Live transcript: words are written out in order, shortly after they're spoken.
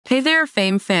Hey there,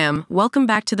 Fame fam. Welcome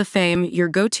back to The Fame, your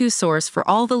go-to source for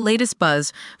all the latest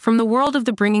buzz from the world of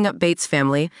the Bringing Up Bates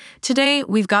family. Today,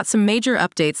 we've got some major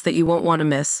updates that you won't want to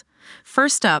miss.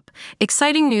 First up,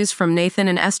 exciting news from Nathan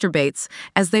and Esther Bates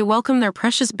as they welcome their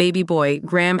precious baby boy,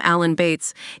 Graham Allen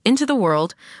Bates, into the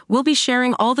world. We'll be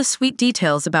sharing all the sweet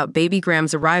details about baby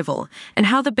Graham's arrival and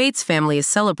how the Bates family is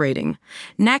celebrating.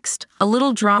 Next, a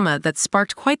little drama that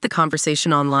sparked quite the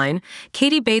conversation online.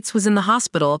 Katie Bates was in the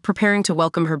hospital preparing to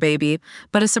welcome her baby,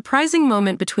 but a surprising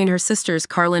moment between her sisters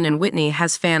Carlin and Whitney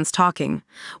has fans talking.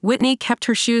 Whitney kept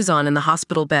her shoes on in the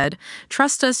hospital bed.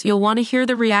 Trust us, you'll want to hear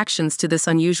the reactions to this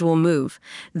unusual move.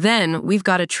 Then, we've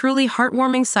got a truly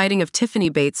heartwarming sighting of Tiffany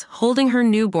Bates holding her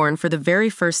newborn for the very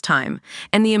first time,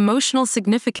 and the emotional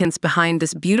significance behind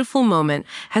this beautiful moment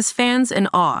has fans in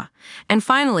awe. And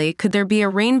finally, could there be a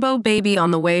rainbow baby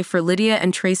on the way for Lydia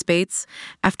and Trace Bates?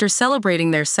 After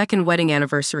celebrating their second wedding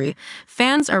anniversary,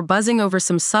 fans are buzzing over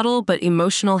some subtle but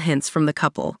emotional hints from the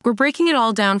couple. We're breaking it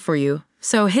all down for you,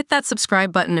 so hit that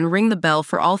subscribe button and ring the bell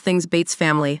for all things Bates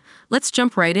family. Let's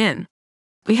jump right in.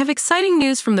 We have exciting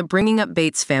news from the Bringing Up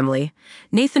Bates family.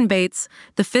 Nathan Bates,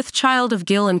 the fifth child of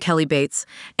Gil and Kelly Bates,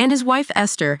 and his wife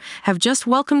Esther have just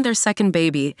welcomed their second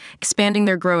baby, expanding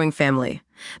their growing family.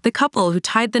 The couple, who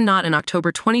tied the knot in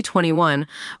October 2021,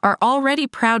 are already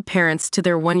proud parents to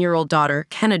their one-year-old daughter,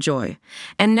 Kenna Joy.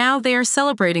 And now they are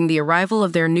celebrating the arrival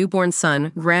of their newborn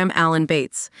son, Graham Allen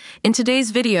Bates. In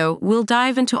today's video, we'll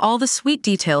dive into all the sweet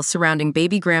details surrounding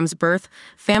baby Graham's birth,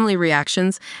 family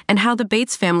reactions, and how the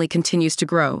Bates family continues to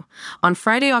grow. On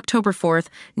Friday, October 4th,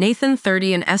 Nathan,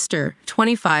 30, and Esther,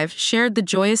 25, shared the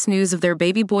joyous news of their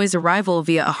baby boy's arrival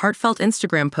via a heartfelt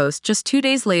Instagram post just 2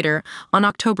 days later, on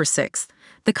October 6th.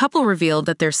 The couple revealed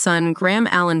that their son, Graham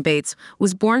Allen Bates,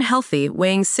 was born healthy,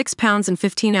 weighing 6 pounds and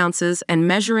 15 ounces and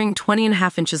measuring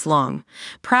 20.5 inches long.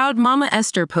 Proud Mama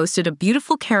Esther posted a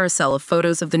beautiful carousel of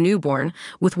photos of the newborn,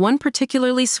 with one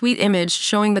particularly sweet image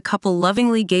showing the couple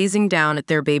lovingly gazing down at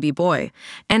their baby boy,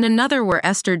 and another where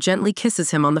Esther gently kisses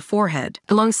him on the forehead.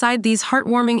 Alongside these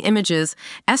heartwarming images,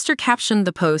 Esther captioned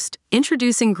the post,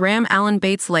 introducing Graham Allen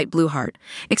Bates' light blue heart.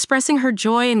 Expressing her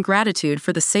joy and gratitude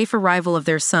for the safe arrival of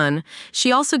their son,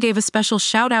 she also gave a special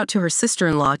shout-out to her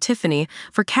sister-in-law, Tiffany,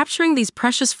 for capturing these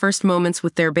precious first moments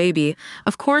with their baby.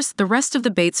 Of course, the rest of the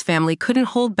Bates family couldn't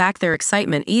hold back their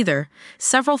excitement either.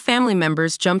 Several family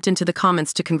members jumped into the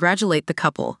comments to congratulate the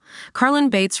couple. Carlin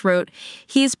Bates wrote,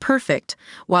 "He is perfect,"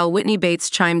 while Whitney Bates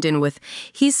chimed in with,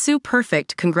 "He's so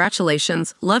perfect,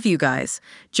 congratulations, love you guys."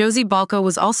 Josie Balco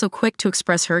was also quick to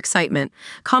express her excitement,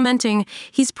 commenting,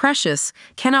 "He's precious,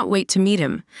 cannot wait to meet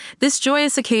him." This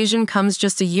joyous occasion comes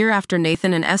just a year after Nathan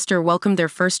and Esther welcomed their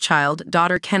first child,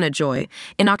 daughter Kenna Joy,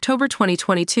 in October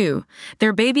 2022.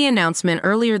 Their baby announcement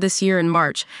earlier this year in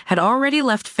March had already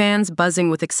left fans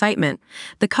buzzing with excitement.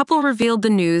 The couple revealed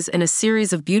the news in a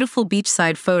series of beautiful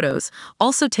beachside photos,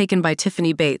 also taken by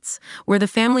Tiffany Bates, where the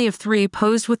family of 3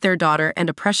 posed with their daughter and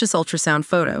a precious ultrasound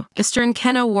photo. Esther and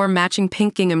Kenna wore matching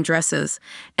pink gingham dresses,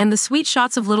 and the sweet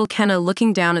shots of little Kenna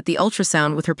looking down at the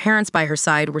ultrasound with her parents by her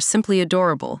side were simply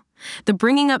adorable. The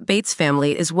Bringing Up Bates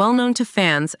family is well known to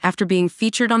fans after being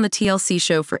featured on the TLC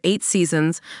show for 8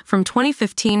 seasons, from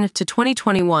 2015 to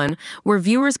 2021, where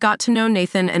viewers got to know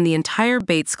Nathan and the entire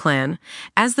Bates clan.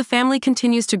 As the family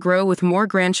continues to grow with more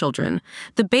grandchildren,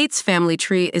 the Bates family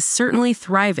tree is certainly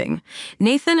thriving.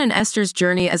 Nathan and Esther's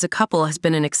journey as a couple has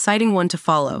been an exciting one to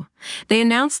follow. They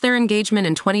announced their engagement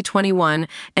in 2021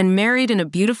 and married in a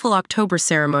beautiful October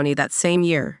ceremony that same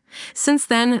year. Since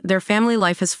then, their family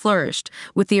life has flourished,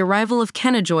 with the arrival of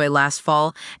Kenna Joy last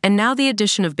fall and now the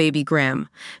addition of baby Graham.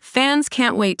 Fans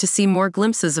can't wait to see more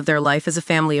glimpses of their life as a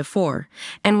family of 4.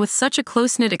 And with such a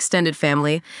close-knit extended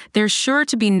family, there's sure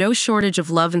to be no shortage of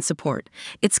love and support.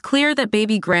 It's clear that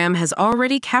baby Graham has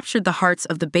already captured the hearts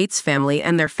of the Bates family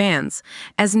and their fans.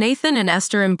 As Nathan and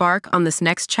Esther embark on this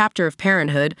next chapter of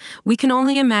parenthood, we can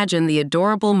only imagine the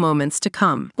adorable moments to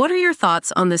come. What are your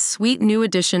thoughts on this sweet new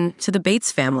addition to the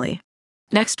Bates family?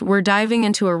 Next, we're diving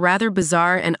into a rather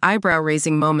bizarre and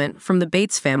eyebrow-raising moment from the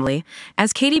Bates family.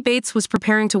 As Katie Bates was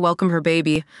preparing to welcome her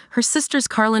baby, her sisters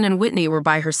Carlin and Whitney were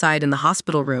by her side in the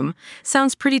hospital room.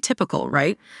 Sounds pretty typical,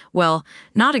 right? Well,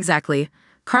 not exactly.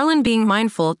 Carlin, being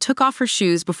mindful, took off her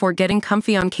shoes before getting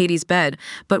comfy on Katie's bed,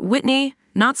 but Whitney,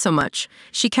 Not so much.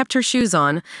 She kept her shoes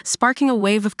on, sparking a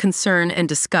wave of concern and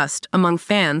disgust among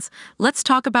fans. Let's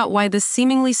talk about why this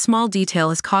seemingly small detail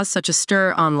has caused such a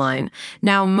stir online.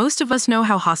 Now, most of us know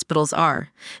how hospitals are.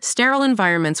 Sterile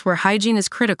environments where hygiene is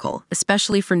critical,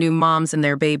 especially for new moms and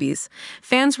their babies.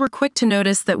 Fans were quick to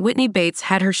notice that Whitney Bates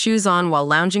had her shoes on while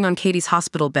lounging on Katie's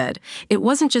hospital bed. It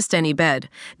wasn't just any bed.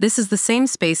 This is the same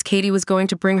space Katie was going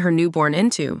to bring her newborn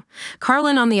into.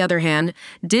 Carlin, on the other hand,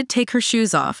 did take her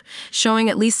shoes off, showing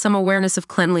at least some awareness of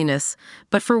cleanliness.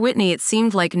 But for Whitney, it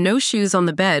seemed like no shoes on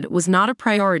the bed was not a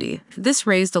priority. This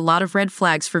raised a lot of red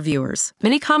flags for viewers.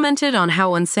 Many commented on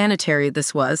how unsanitary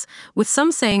this was, with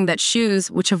some saying that shoes,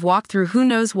 which have walked through who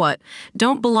knows what,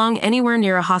 don't belong anywhere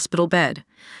near a hospital bed.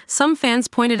 Some fans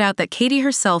pointed out that Katie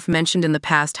herself mentioned in the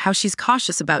past how she's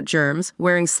cautious about germs,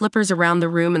 wearing slippers around the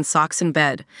room and socks in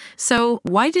bed. So,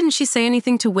 why didn't she say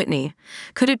anything to Whitney?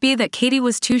 Could it be that Katie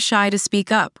was too shy to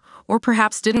speak up, or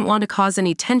perhaps didn't want to cause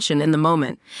any tension in the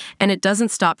moment? And it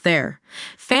doesn't stop there.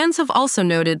 Fans have also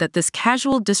noted that this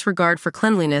casual disregard for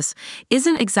cleanliness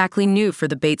isn't exactly new for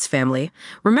the Bates family.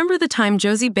 Remember the time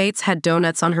Josie Bates had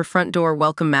donuts on her front door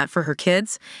welcome mat for her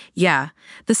kids? Yeah,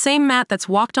 the same mat that's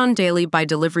walked on daily by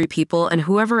delivery people and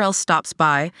whoever else stops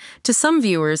by. To some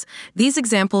viewers, these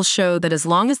examples show that as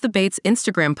long as the Bates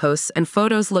Instagram posts and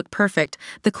photos look perfect,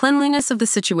 the cleanliness of the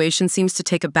situation seems to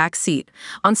take a back seat.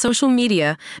 On social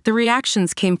media, the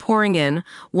reactions came pouring in.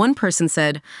 One person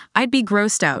said, "I'd be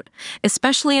grossed out,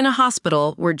 especially in a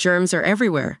hospital where germs are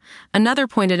everywhere." Another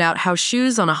pointed out how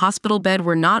shoes on a hospital bed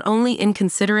were not only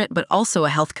inconsiderate but also a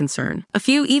health concern. A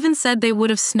few even said they would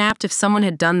have snapped if someone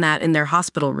had done that in their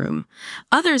hospital room.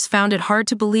 Others found it hard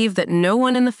to believe that no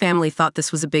one in the family thought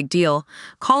this was a big deal,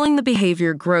 calling the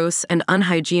behavior gross and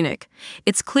unhygienic.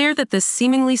 It's clear that this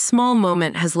seemingly small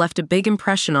moment has left a big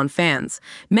impression on fans,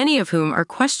 many of whom are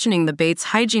questioning the Bates'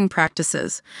 hygiene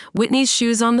practices. Whitney's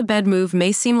shoes on the bed move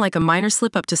may seem like a minor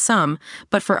slip-up to some,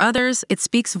 but for others, it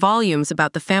speaks volumes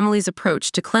about the family's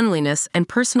approach to cleanliness and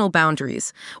personal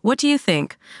boundaries. What do you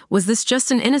think? Was this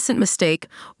just an innocent mistake,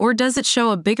 or does it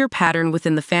show a bigger pattern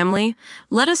within the family?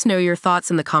 Let us know your thoughts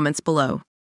in the comments below.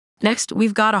 Next,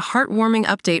 we've got a heartwarming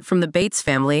update from the Bates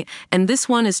family, and this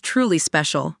one is truly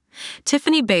special.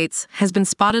 Tiffany Bates has been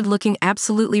spotted looking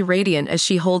absolutely radiant as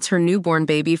she holds her newborn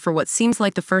baby for what seems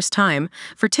like the first time.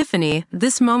 For Tiffany,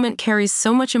 this moment carries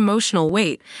so much emotional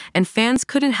weight, and fans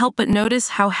couldn't help but notice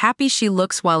how happy she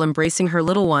looks while embracing her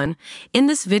little one. In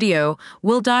this video,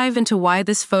 we'll dive into why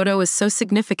this photo is so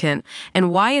significant and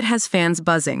why it has fans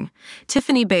buzzing.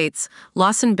 Tiffany Bates,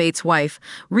 Lawson Bates' wife,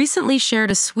 recently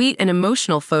shared a sweet and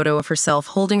emotional photo of herself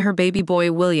holding her baby boy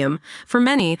William. For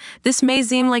many, this may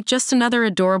seem like just another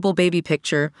adorable baby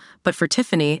picture, but for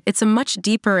Tiffany, it's a much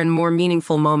deeper and more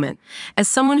meaningful moment. As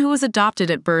someone who was adopted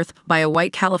at birth by a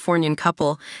white Californian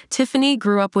couple, Tiffany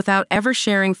grew up without ever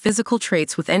sharing physical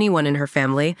traits with anyone in her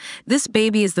family. This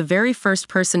baby is the very first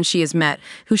person she has met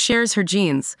who shares her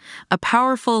genes, a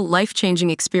powerful, life-changing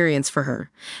experience for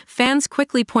her. Fans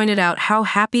quickly pointed out how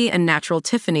happy and natural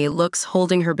Tiffany looks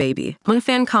holding her baby. One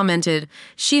fan commented,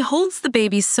 "She holds the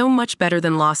baby so much better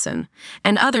than Lawson,"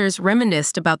 and others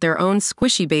reminisced about their own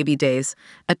squishy baby days,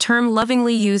 a term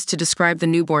lovingly used to describe the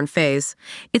newborn phase.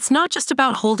 It's not just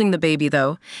about holding the baby,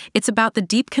 though. It's about the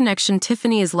deep connection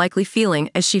Tiffany is likely feeling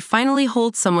as she finally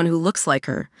holds someone who looks like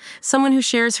her, someone who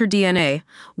shares her DNA.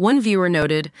 One viewer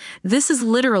noted, "This is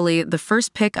literally the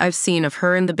first pic I've seen of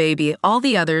her and the baby. All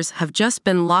the others have just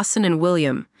been Lawson and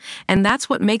William." And that's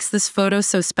what makes this photo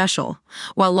so special.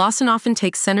 While Lawson often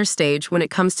takes center stage when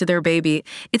it comes to their baby,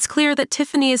 it's clear that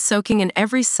Tiffany is soaking in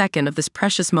every second of this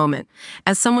precious moment.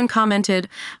 As someone commented,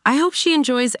 "I hope she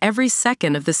enjoys every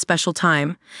second of this special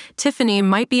time." Tiffany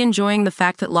might be enjoying the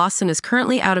fact that Lawson is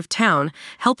currently out of town,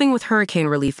 helping with hurricane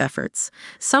relief efforts.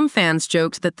 Some fans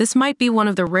joked that this might be one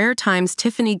of the rare times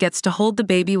Tiffany gets to hold the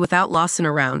baby without Lawson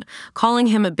around, calling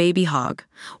him a baby hog.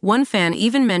 One fan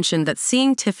even mentioned that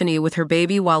seeing Tiffany with her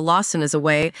baby while Lawson is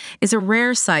away is a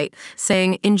rare sight,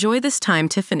 saying, "Enjoy this time,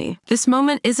 Tiffany." This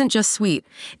moment isn't just sweet,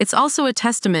 it's also a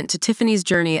testament to Tiffany's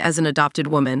journey as an adopted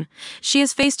woman. She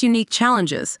has faced unique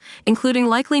challenges, including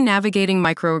likely navigating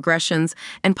microaggressions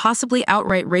and possibly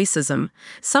outright racism.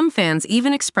 Some fans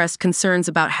even expressed concerns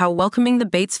about how welcoming the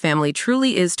Bates family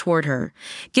truly is toward her,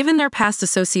 given their past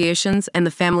associations and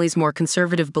the family's more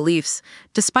conservative beliefs.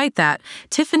 Despite that,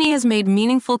 Tiffany has made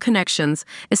meaningful connections,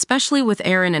 especially with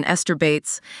Aaron and Esther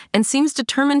Bates, and seems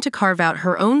determined to carve out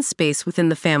her own space within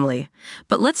the family.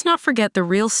 But let's not forget the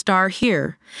real star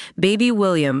here, baby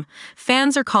William.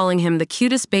 Fans are calling him the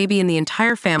cutest baby in the entire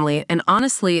entire family, and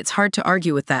honestly, it's hard to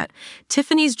argue with that.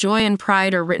 Tiffany's joy and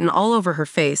pride are written all over her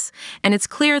face, and it's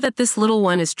clear that this little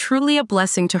one is truly a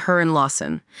blessing to her and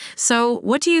Lawson. So,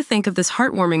 what do you think of this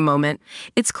heartwarming moment?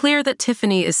 It's clear that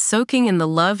Tiffany is soaking in the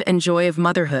love and joy of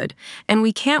motherhood, and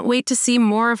we can't wait to see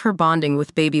more of her bonding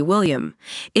with baby William.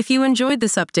 If you enjoyed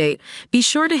this update, be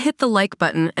sure to hit the like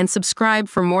button and subscribe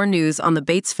for more news on the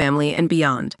Bates family and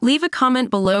beyond. Leave a comment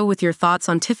below with your thoughts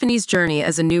on Tiffany's journey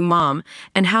as a new mom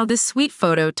and how this sweet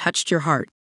photo touched your heart.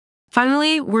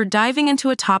 Finally, we're diving into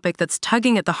a topic that's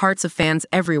tugging at the hearts of fans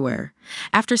everywhere.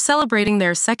 After celebrating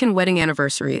their second wedding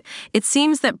anniversary, it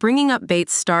seems that Bringing Up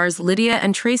Bates stars Lydia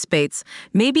and Trace Bates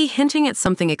may be hinting at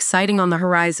something exciting on the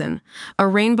horizon. A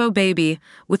rainbow baby.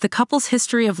 With the couple's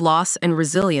history of loss and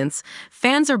resilience,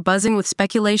 fans are buzzing with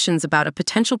speculations about a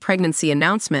potential pregnancy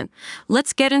announcement.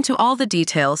 Let's get into all the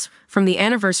details, from the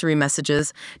anniversary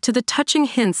messages to the touching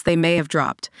hints they may have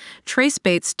dropped. Trace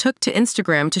Bates took to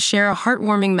Instagram to share a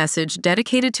heartwarming message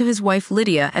dedicated to his wife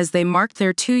Lydia as they marked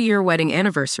their 2-year wedding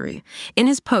anniversary. In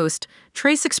his post,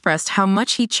 Trace expressed how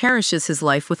much he cherishes his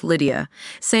life with Lydia,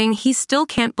 saying he still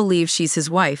can't believe she's his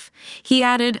wife. He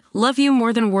added, "Love you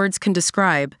more than words can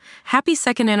describe. Happy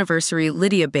second anniversary,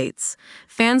 Lydia Bates."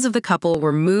 Fans of the couple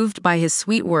were moved by his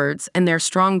sweet words and their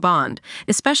strong bond,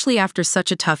 especially after such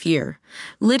a tough year.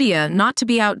 Lydia, not to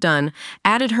be outdone,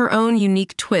 added her own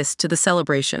unique twist to the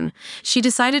celebration. She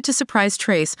decided to surprise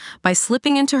Trace by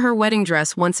slipping into her wedding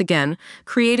dress once again,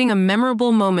 creating a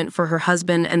memorable moment for her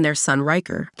husband and their son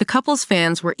Riker. The couple's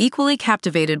fans were equally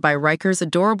captivated by Riker's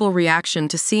adorable reaction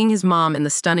to seeing his mom in the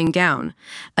stunning gown,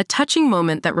 a touching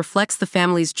moment that reflects the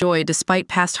family's joy despite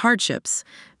past hardships.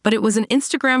 But it was an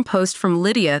Instagram post from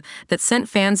Lydia that sent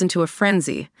fans into a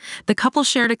frenzy. The couple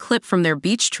shared a clip from their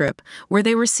beach trip, where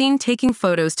they were seen taking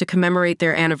photos to commemorate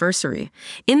their anniversary.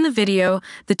 In the video,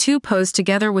 the two posed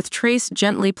together with Trace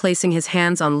gently placing his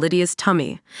hands on Lydia's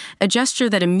tummy, a gesture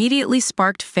that immediately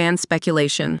sparked fan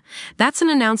speculation. "That's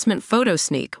an announcement photo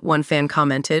sneak," one fan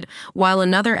commented, while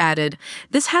another added,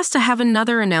 "This has to have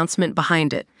another announcement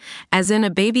behind it," as in a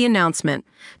baby announcement.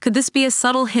 Could this be a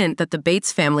subtle hint that the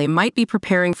Bates family might be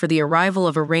preparing for the arrival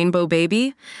of a rainbow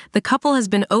baby? The couple has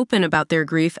been open about their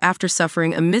grief after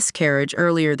suffering a miscarriage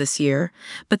earlier this year,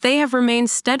 but they have remained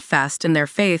steadfast in their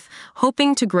faith,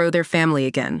 hoping to grow their family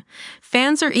again.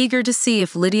 Fans are eager to see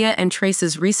if Lydia and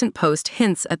Trace's recent post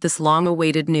hints at this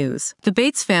long-awaited news. The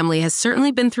Bates family has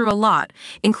certainly been through a lot,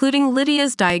 including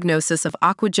Lydia's diagnosis of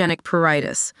aquagenic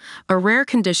pruritus, a rare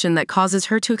condition that causes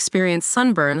her to experience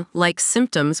sunburn-like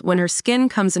symptoms when her skin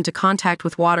comes into contact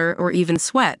with water or even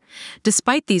sweat.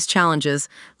 Despite these challenges,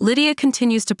 Lydia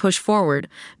continues to push forward,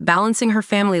 balancing her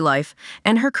family life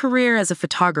and her career as a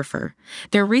photographer.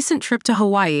 Their recent trip to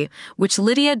Hawaii, which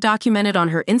Lydia documented on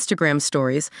her Instagram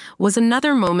stories, was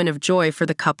another moment of joy for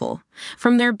the couple.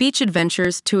 From their beach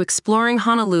adventures to exploring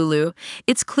Honolulu,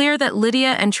 it's clear that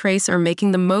Lydia and Trace are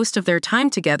making the most of their time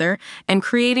together and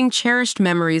creating cherished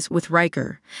memories with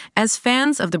Riker. As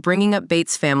fans of the Bringing Up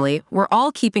Bates family, we're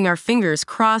all keeping our fingers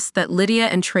crossed that Lydia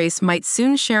and Trace might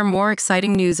soon share more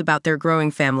exciting news about their growing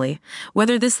family.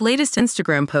 Whether this latest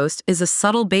Instagram post is a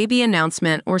subtle baby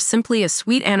announcement or simply a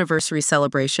sweet anniversary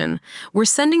celebration, we're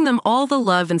sending them all the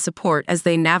love and support as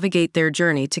they navigate their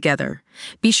journey together.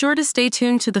 Be sure to stay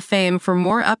tuned to The Fame for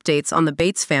more updates on the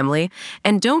Bates family,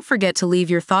 and don't forget to leave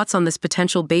your thoughts on this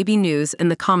potential baby news in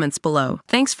the comments below.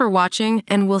 Thanks for watching,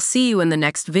 and we'll see you in the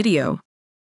next video.